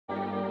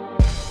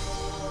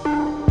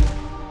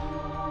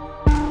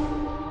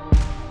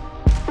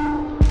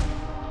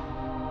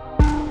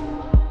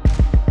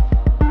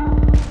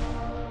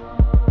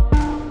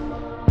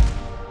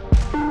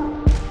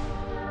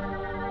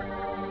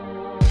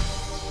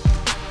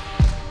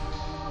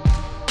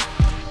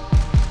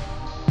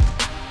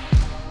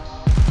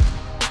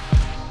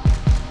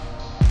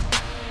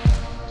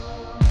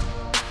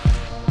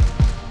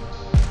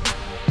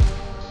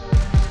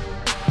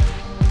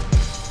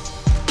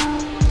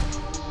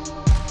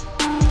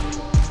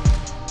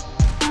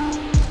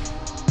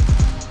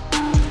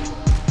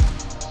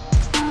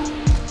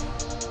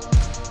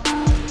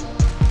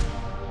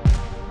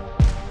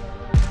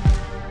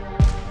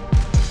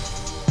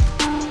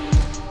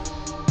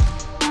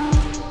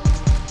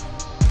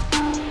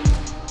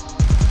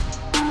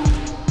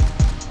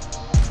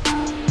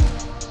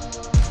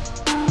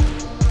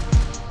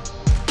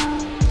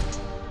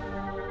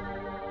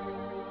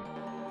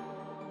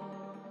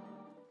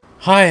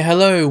Hi,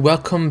 hello,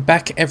 welcome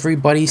back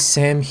everybody.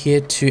 Sam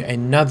here to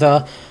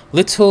another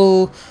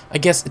little, I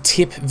guess,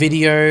 tip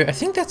video. I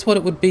think that's what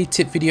it would be,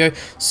 tip video.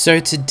 So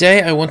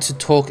today I want to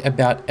talk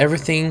about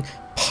everything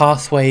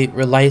pathway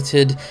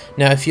related.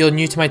 Now, if you're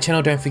new to my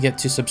channel, don't forget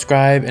to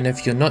subscribe, and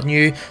if you're not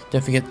new,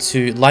 don't forget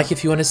to like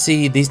if you want to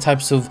see these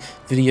types of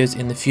videos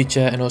in the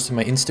future, and also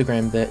my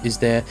Instagram that is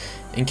there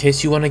in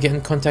case you want to get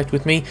in contact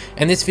with me.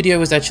 And this video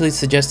was actually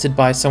suggested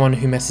by someone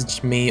who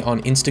messaged me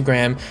on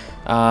Instagram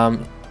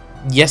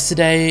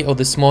yesterday or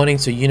this morning,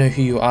 so you know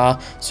who you are,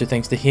 so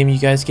thanks to him you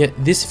guys get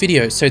this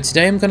video. So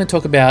today I'm going to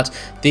talk about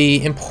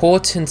the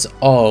importance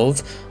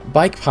of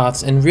bike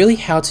paths and really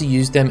how to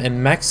use them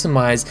and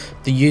maximize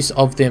the use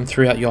of them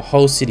throughout your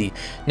whole city.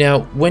 Now,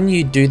 when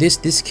you do this,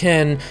 this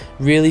can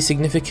really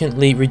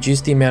significantly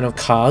reduce the amount of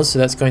cars, so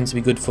that's going to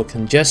be good for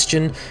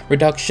congestion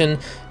reduction.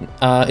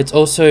 It's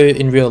also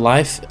in real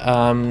life,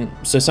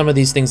 so some of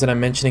these things that I'm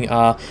mentioning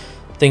are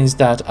things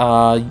that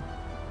are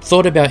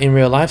thought about in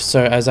real life.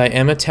 So as I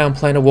am a town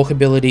planner,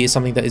 walkability is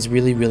something that is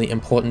really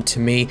important to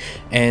me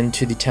and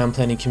to the town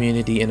planning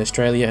community in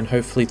Australia, and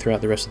hopefully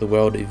throughout the rest of the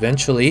world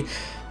eventually.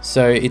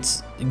 So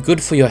it's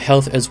good for your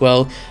health as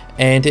well,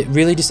 and it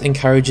really just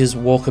encourages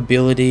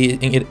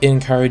walkability. It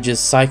encourages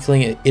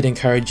cycling, it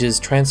encourages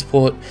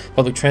transport,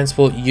 public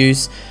transport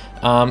use,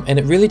 and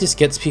it really just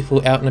gets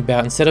people out and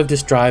about instead of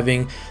just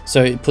driving.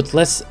 So it puts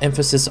less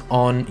emphasis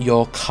on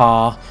your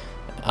car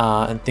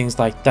and things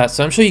like that.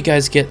 So I'm sure you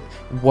guys get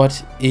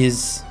what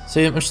is,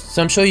 so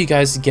I'm sure you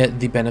guys get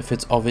the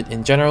benefits of it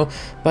in general,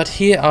 but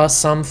here are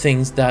some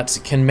things that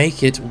can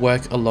make it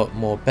work a lot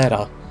more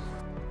better.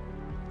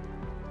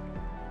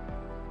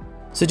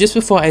 So just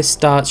before I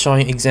start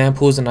showing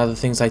examples and other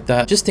things like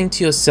that, just think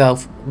to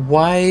yourself,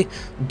 why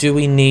do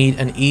we need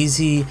an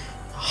easy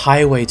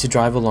highway to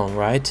drive along,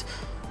 right?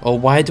 Or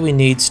why do we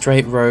need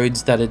straight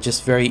roads that are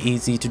just very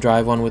easy to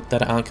drive on with,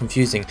 that aren't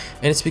confusing?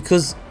 And it's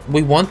because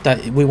we want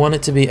that. We want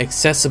it to be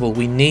accessible.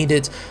 We need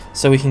it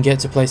so we can get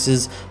to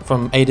places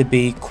from A to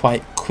B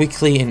quite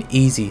quickly and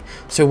easy.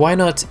 So why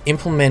not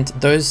implement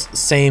those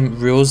same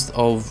rules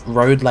of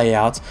road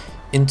layout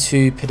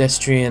into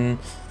pedestrian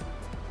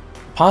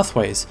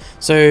pathways?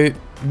 So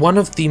one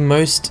of the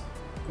most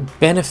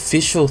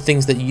beneficial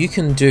things that you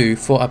can do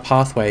for a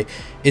pathway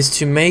is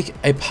to make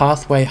a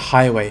pathway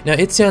highway. Now,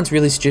 it sounds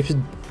really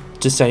stupid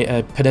to say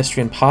a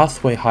pedestrian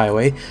pathway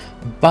highway,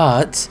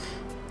 but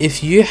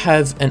if you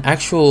have an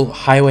actual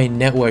highway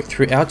network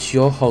throughout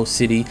your whole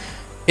city,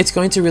 it's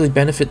going to really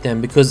benefit them,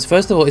 because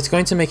first of all, it's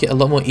going to make it a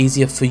lot more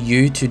easier for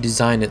you to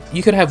design it.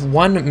 You could have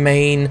one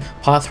main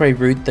pathway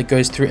route that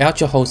goes throughout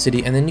your whole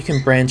city, and then you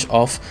can branch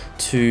off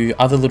to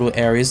other little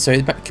areas. So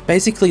it's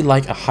basically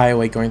like a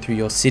highway going through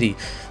your city.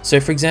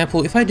 So for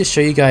example, if I just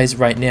show you guys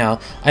right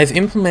now, I've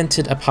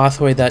implemented a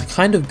pathway that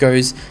kind of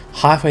goes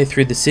halfway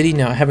through the city.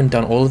 Now, I haven't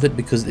done all of it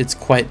because it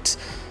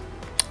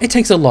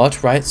takes a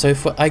lot, right? So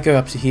if I go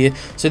up to here,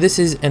 so this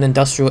is an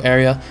industrial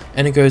area,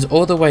 and it goes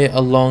all the way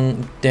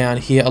along down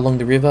here along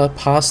the river,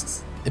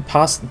 it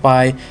passed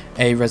by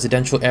a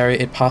residential area,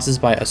 it passes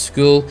by a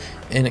school,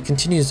 and it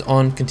continues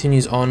on,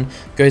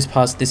 goes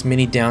past this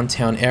mini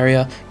downtown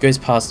area, goes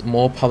past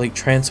more public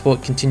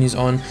transport, continues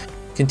on.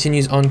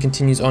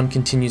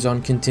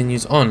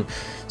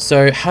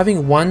 So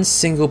having one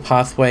single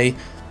pathway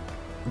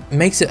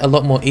makes it a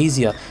lot more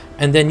easier,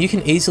 and then you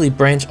can easily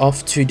branch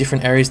off to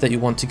different areas that you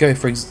want to go.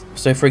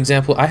 So for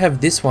example, I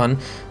have this one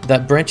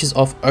that branches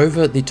off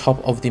over the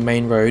top of the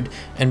main road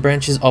and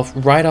branches off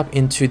right up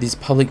into this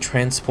public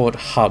transport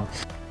hub.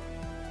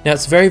 Now,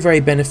 it's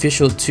very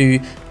beneficial to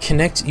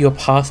connect your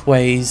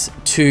pathways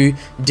to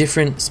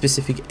different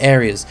specific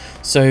areas.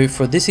 So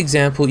for this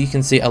example, you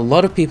can see a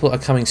lot of people are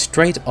coming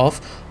straight off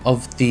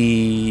of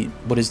the,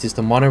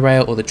 the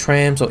monorail or the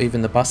trams or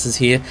even the buses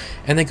here,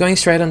 and they're going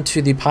straight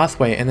onto the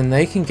pathway, and then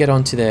they can get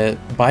onto their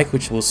bike,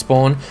 which will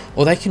spawn,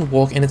 or they can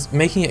walk, and it's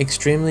making it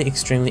extremely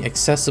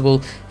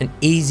accessible and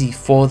easy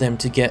for them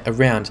to get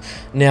around.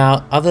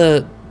 Now,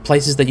 other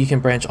places that you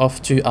can branch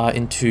off to are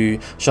into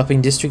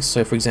shopping districts,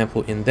 so for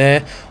example in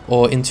there,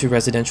 or into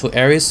residential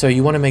areas. So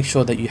you want to make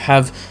sure that you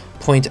have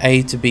point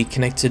A to be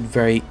connected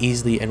very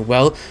easily and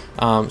well.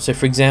 So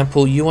for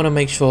example, you want to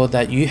make sure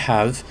that you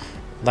have,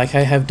 like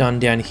I have done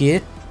down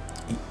here,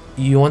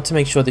 you want to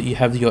make sure that you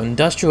have your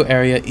industrial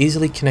area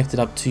easily connected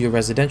up to your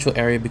residential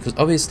area, because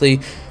obviously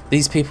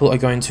these people are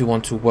going to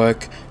want to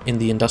work in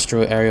the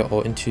industrial area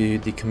or into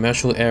the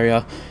commercial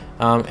area.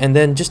 And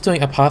then just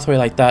doing a pathway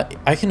like that,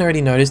 I can already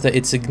notice that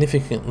it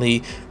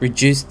significantly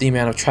reduced the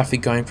amount of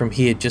traffic going from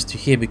here just to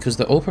here, because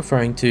they're all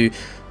preferring to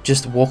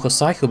just walk or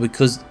cycle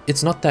because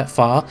it's not that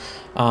far,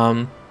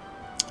 and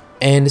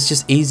it's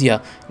just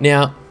easier.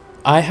 Now,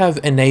 I have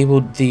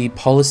enabled the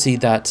policy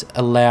that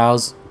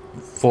allows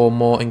for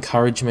more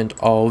encouragement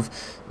of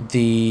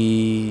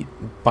the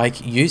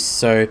bike use.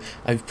 So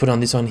I've put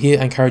on this one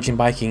here, encouraging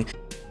biking.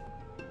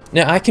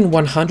 Now, I can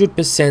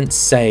 100%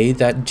 say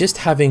that just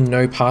having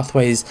no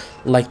pathways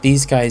like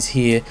these guys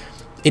here,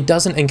 it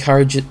doesn't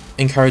encourage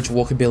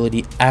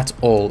walkability at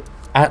all.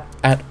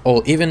 at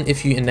all. Even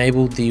if you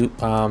enable the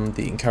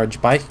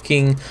encourage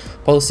biking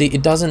policy,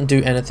 it doesn't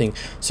do anything.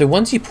 So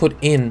once you put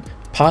in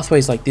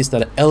pathways like this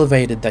that are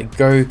elevated, that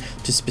go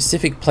to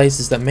specific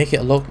places, that make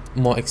it a lot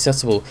more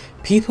accessible,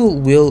 people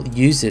will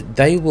use it.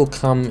 They will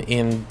come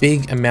in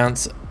big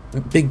amounts,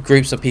 big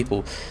groups of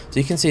people. So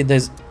you can see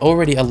there's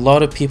already a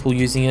lot of people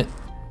using it.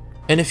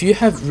 And if you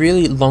have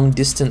really long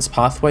distance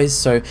pathways,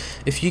 so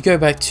if you go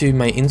back to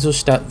my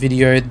Inselstadt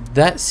video,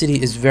 that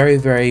city is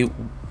very,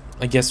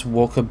 I guess,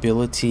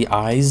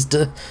 walkability-ized,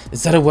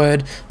 is that a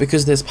word?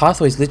 Because there's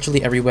pathways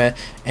literally everywhere,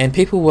 and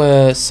people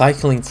were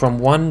cycling from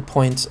one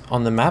point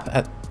on the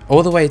map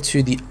all the way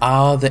to the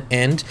other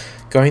end,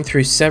 going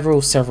through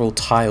several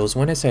tiles.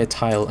 When I say a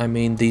tile, I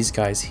mean these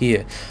guys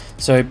here.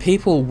 So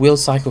people will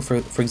cycle,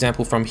 for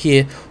example, from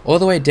here all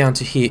the way down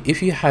to here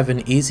if you have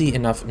an easy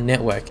enough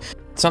network.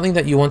 Something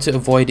that you want to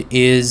avoid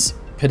is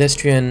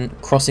pedestrian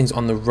crossings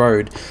on the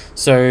road.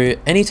 So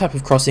any type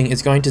of crossing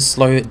is going to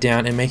slow it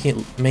down and make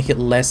it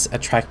less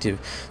attractive.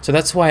 So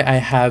that's why I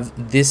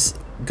have this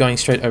going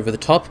straight over the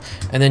top.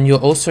 And then you'll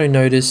also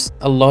notice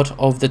a lot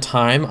of the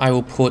time I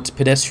will put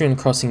pedestrian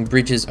crossing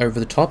bridges over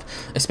the top,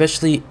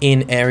 especially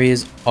in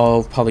areas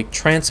of public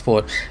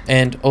transport.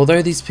 And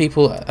although these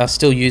people are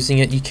still using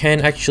it, you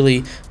can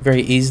actually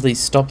very easily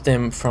stop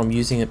them from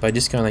using it by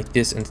just going like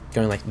this and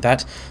going like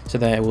that, so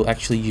they will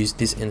actually use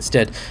this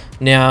instead.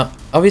 Now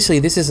obviously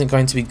this isn't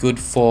going to be good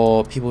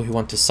for people who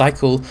want to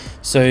cycle,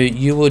 so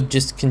you would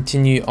just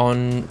continue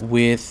on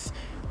with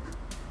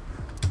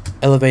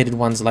elevated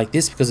ones like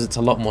this because it's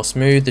a lot more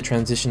smooth, the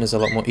transition is a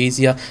lot more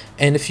easier.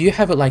 And if you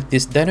have it like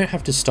this, they don't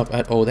have to stop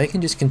at all. They can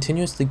just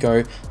continuously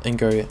go and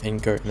go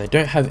and go, and they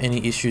don't have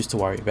any issues to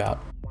worry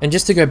about. And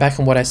just to go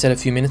back on what I said a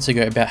few minutes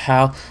ago about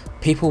how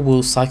people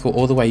will cycle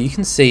all the way, you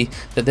can see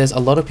that there's a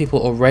lot of people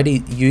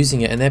already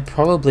using it, and they're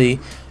probably,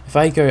 if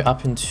I go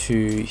up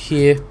into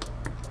here,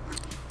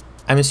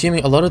 I'm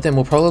assuming a lot of them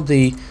will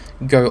probably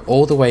go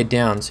all the way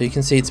down. So you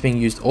can see it's being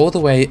used all the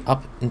way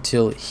up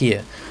until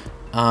here.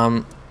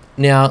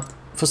 Now,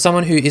 for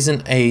someone who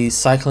isn't a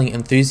cycling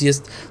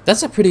enthusiast,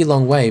 that's a pretty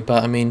long way,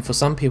 but I mean, for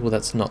some people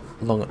that's not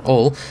long at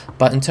all.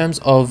 But in terms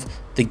of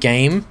the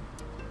game,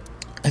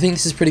 I think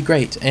this is pretty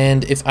great.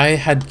 And if I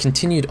had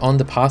continued on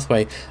the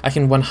pathway, I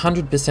can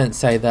 100%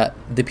 say that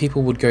the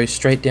people would go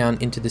straight down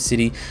into the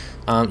city.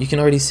 You can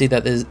already see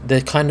that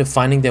they're kind of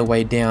finding their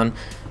way down.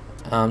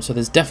 So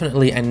there's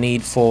definitely a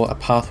need for a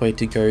pathway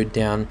to go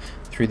down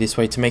through this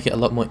way to make it a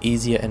lot more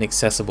easier and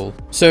accessible.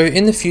 So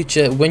in the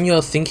future, when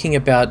you're thinking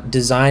about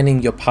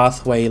designing your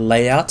pathway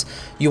layout,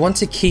 you want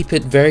to keep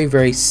it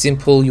very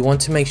simple. You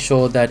want to make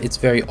sure that it's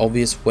very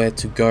obvious where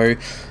to go.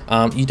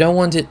 You don't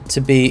want it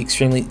to be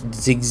extremely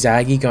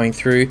zigzaggy going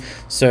through.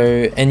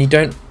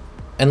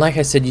 And like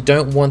I said, you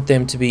don't want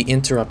them to be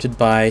interrupted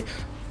by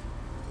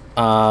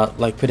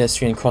like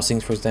pedestrian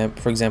crossings, for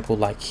example,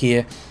 like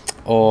here,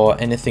 or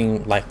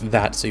anything like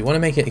that. So you want to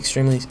make it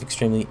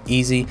extremely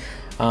easy.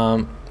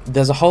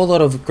 There's a whole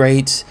lot of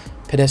great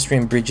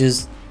pedestrian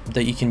bridges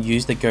that you can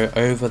use that go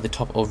over the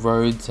top of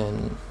roads,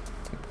 and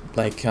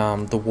like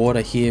the water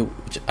here,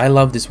 which I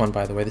love this one,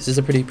 by the way. This is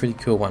a pretty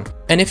cool one.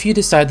 And if you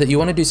decide that you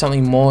want to do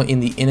something more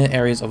in the inner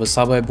areas of a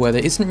suburb where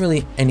there isn't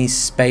really any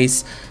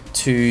space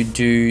to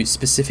do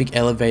specific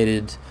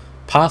elevated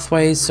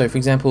pathways, so for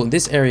example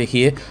this area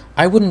here,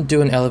 I wouldn't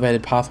do an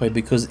elevated pathway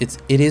because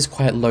it is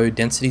quite low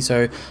density.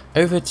 So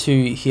over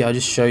to here, I'll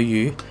just show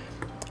you.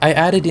 I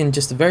added in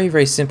just a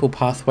very simple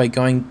pathway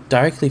going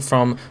directly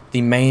from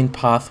the main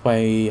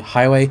pathway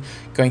highway,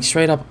 going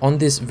straight up on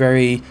this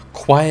very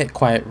quiet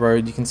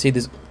road. You can see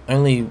there's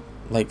only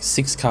like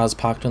 6 cars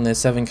parked on there,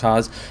 7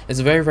 cars.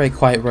 It's a very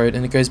quiet road,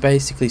 and it goes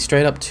basically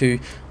straight up to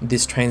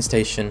this train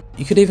station.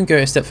 You could even go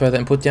a step further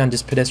and put down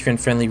just pedestrian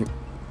friendly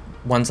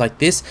ones like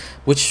this,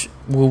 which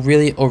will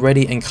really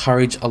already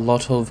encourage a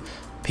lot of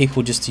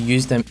people just to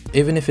use them,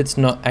 even if it's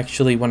not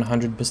actually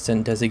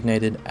 100%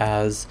 designated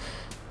as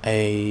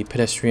a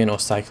pedestrian or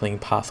cycling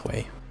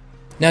pathway.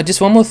 Now,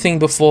 just one more thing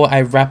before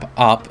I wrap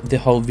up the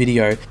whole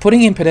video.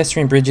 Putting in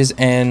pedestrian bridges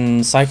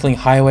and cycling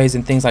highways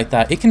and things like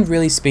that, it can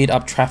really speed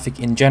up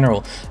traffic in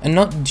general, and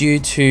not due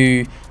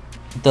to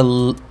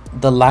the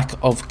lack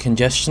of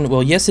congestion.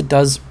 Well, yes, it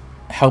does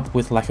help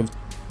with lack of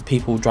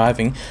people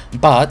driving,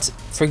 but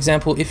for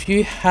example, if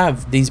you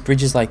have these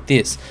bridges like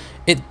this,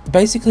 it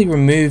basically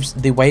removes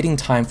the waiting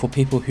time for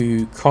people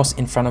who cross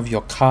in front of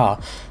your car.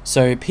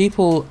 So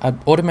people are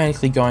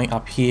automatically going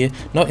up here,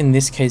 not in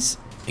this case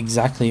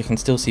exactly, you can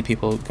still see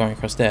people going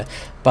across there,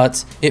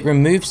 but it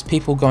removes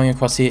people going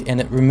across here, and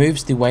it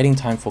removes the waiting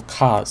time for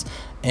cars.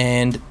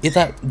 And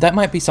that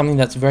might be something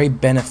that's very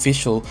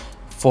beneficial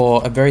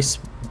for a very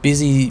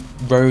busy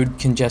road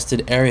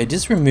congested area.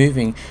 Just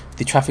removing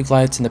the traffic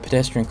lights and the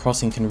pedestrian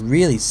crossing can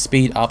really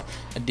speed up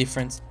a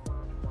difference.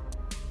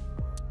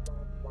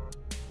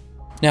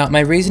 Now,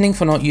 my reasoning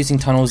for not using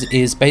tunnels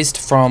is based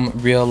from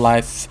real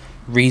life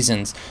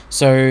reasons.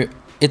 So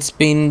it's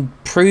been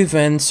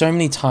proven so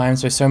many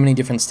times by so many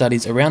different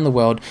studies around the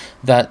world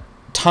that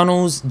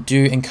tunnels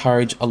do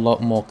encourage a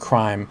lot more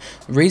crime.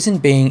 Reason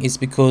being is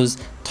because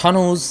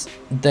tunnels,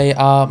 they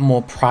are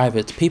more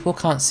private. People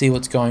can't see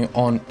what's going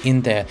on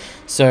in there.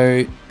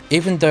 So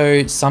even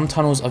though some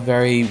tunnels are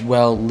very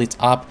well lit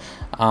up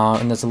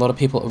and there's a lot of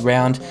people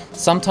around,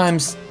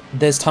 sometimes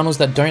there's tunnels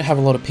that don't have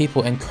a lot of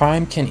people and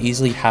crime can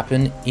easily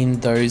happen in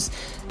those,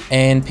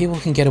 and people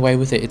can get away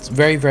with it. It's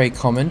very, very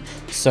common.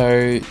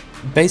 So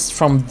based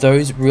from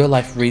those real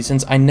life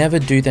reasons, I never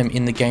do them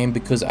in the game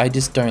because I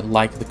just don't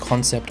like the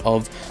concept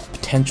of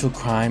potential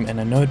crime,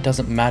 and I know it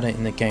doesn't matter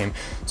in the game.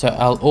 So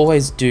I'll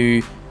always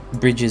do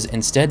bridges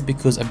instead,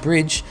 because a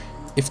bridge,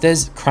 if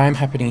there's crime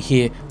happening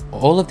here,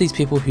 all of these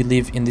people who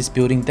live in this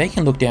building, they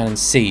can look down and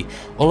see.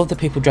 All of the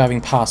people driving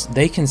past,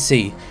 they can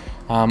see.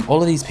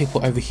 All of these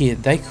people over here,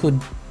 they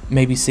could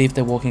maybe see if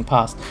they're walking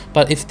past.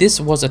 But if this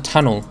was a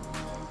tunnel,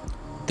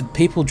 the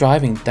people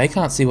driving, they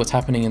can't see what's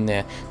happening in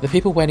there. The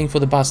people waiting for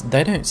the bus,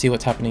 they don't see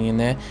what's happening in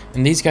there.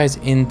 And these guys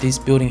in this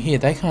building here,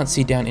 they can't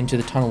see down into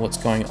the tunnel what's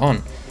going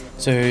on.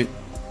 So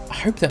I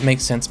hope that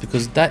makes sense,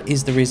 because that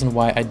is the reason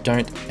why I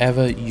don't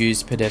ever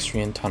use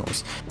pedestrian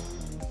tunnels.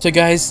 So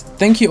guys,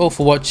 thank you all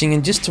for watching,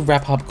 and just to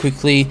wrap up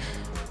quickly,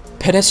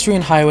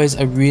 pedestrian highways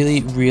are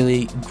really,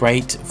 really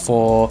great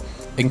for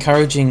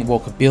encouraging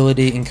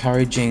walkability,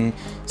 encouraging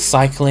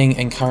cycling,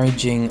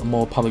 encouraging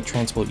more public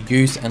transport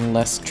use and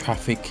less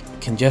traffic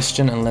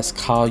congestion and less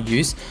car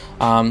use.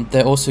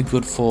 They're also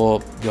good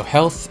for your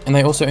health, and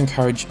they also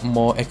encourage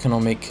more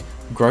economic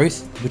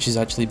growth, which has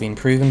actually been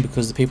proven,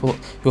 because the people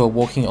who are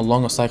walking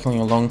along or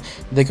cycling along,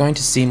 they're going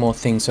to see more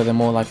things, so they're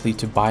more likely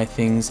to buy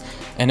things,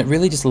 and it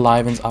really just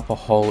livens up a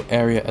whole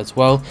area as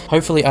well.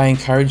 Hopefully I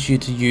encourage you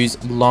to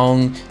use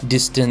long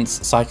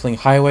distance cycling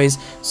highways,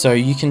 so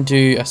you can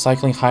do a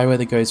cycling highway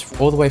that goes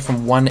all the way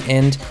from one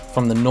end,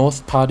 from the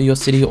north part of your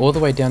city all the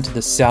way down to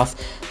the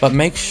south, but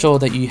make sure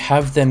that you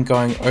have them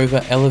going over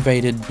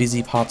elevated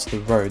busy parts of the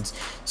roads.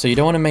 So you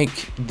don't want to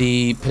make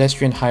the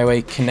pedestrian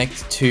highway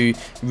connect to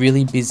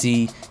really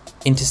busy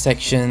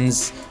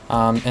intersections,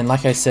 and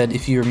like I said,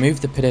 if you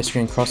remove the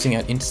pedestrian crossing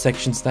at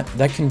intersections,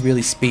 that can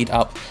really speed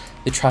up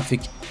the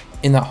traffic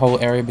in that whole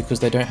area, because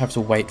they don't have to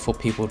wait for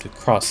people to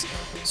cross.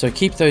 So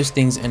keep those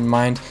things in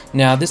mind.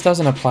 Now this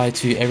doesn't apply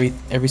to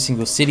every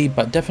single city,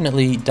 but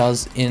definitely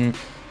does in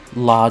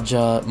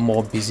larger,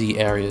 more busy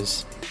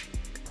areas.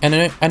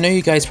 And I know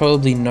you guys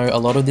probably know a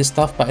lot of this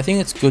stuff, but I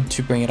think it's good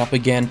to bring it up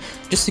again,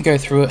 just to go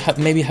through it,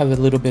 maybe have a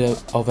little bit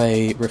of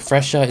a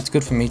refresher. It's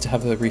good for me to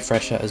have a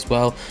refresher as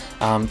well,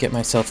 get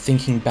myself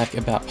thinking back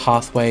about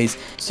pathways.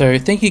 So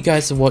thank you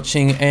guys for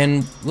watching,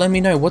 and let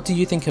me know, what do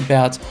you think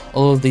about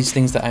all of these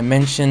things that I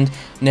mentioned?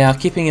 Now,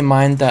 keeping in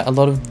mind that a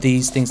lot of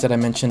these things that I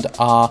mentioned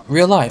are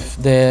real life.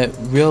 They're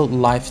real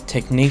life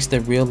techniques, they're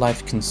real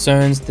life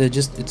concerns,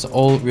 it's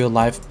all real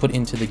life put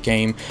into the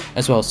game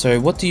as well. So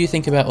what do you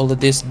think about all of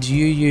this? Do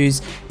you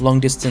use long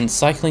distance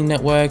cycling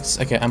networks?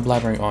 Okay, I'm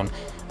blabbering on.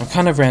 I'm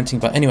kind of ranting,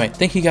 but anyway,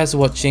 thank you guys for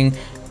watching,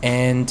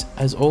 and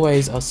as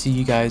always, I'll see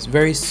you guys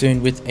very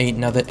soon with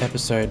another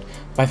episode.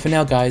 Bye for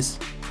now, guys.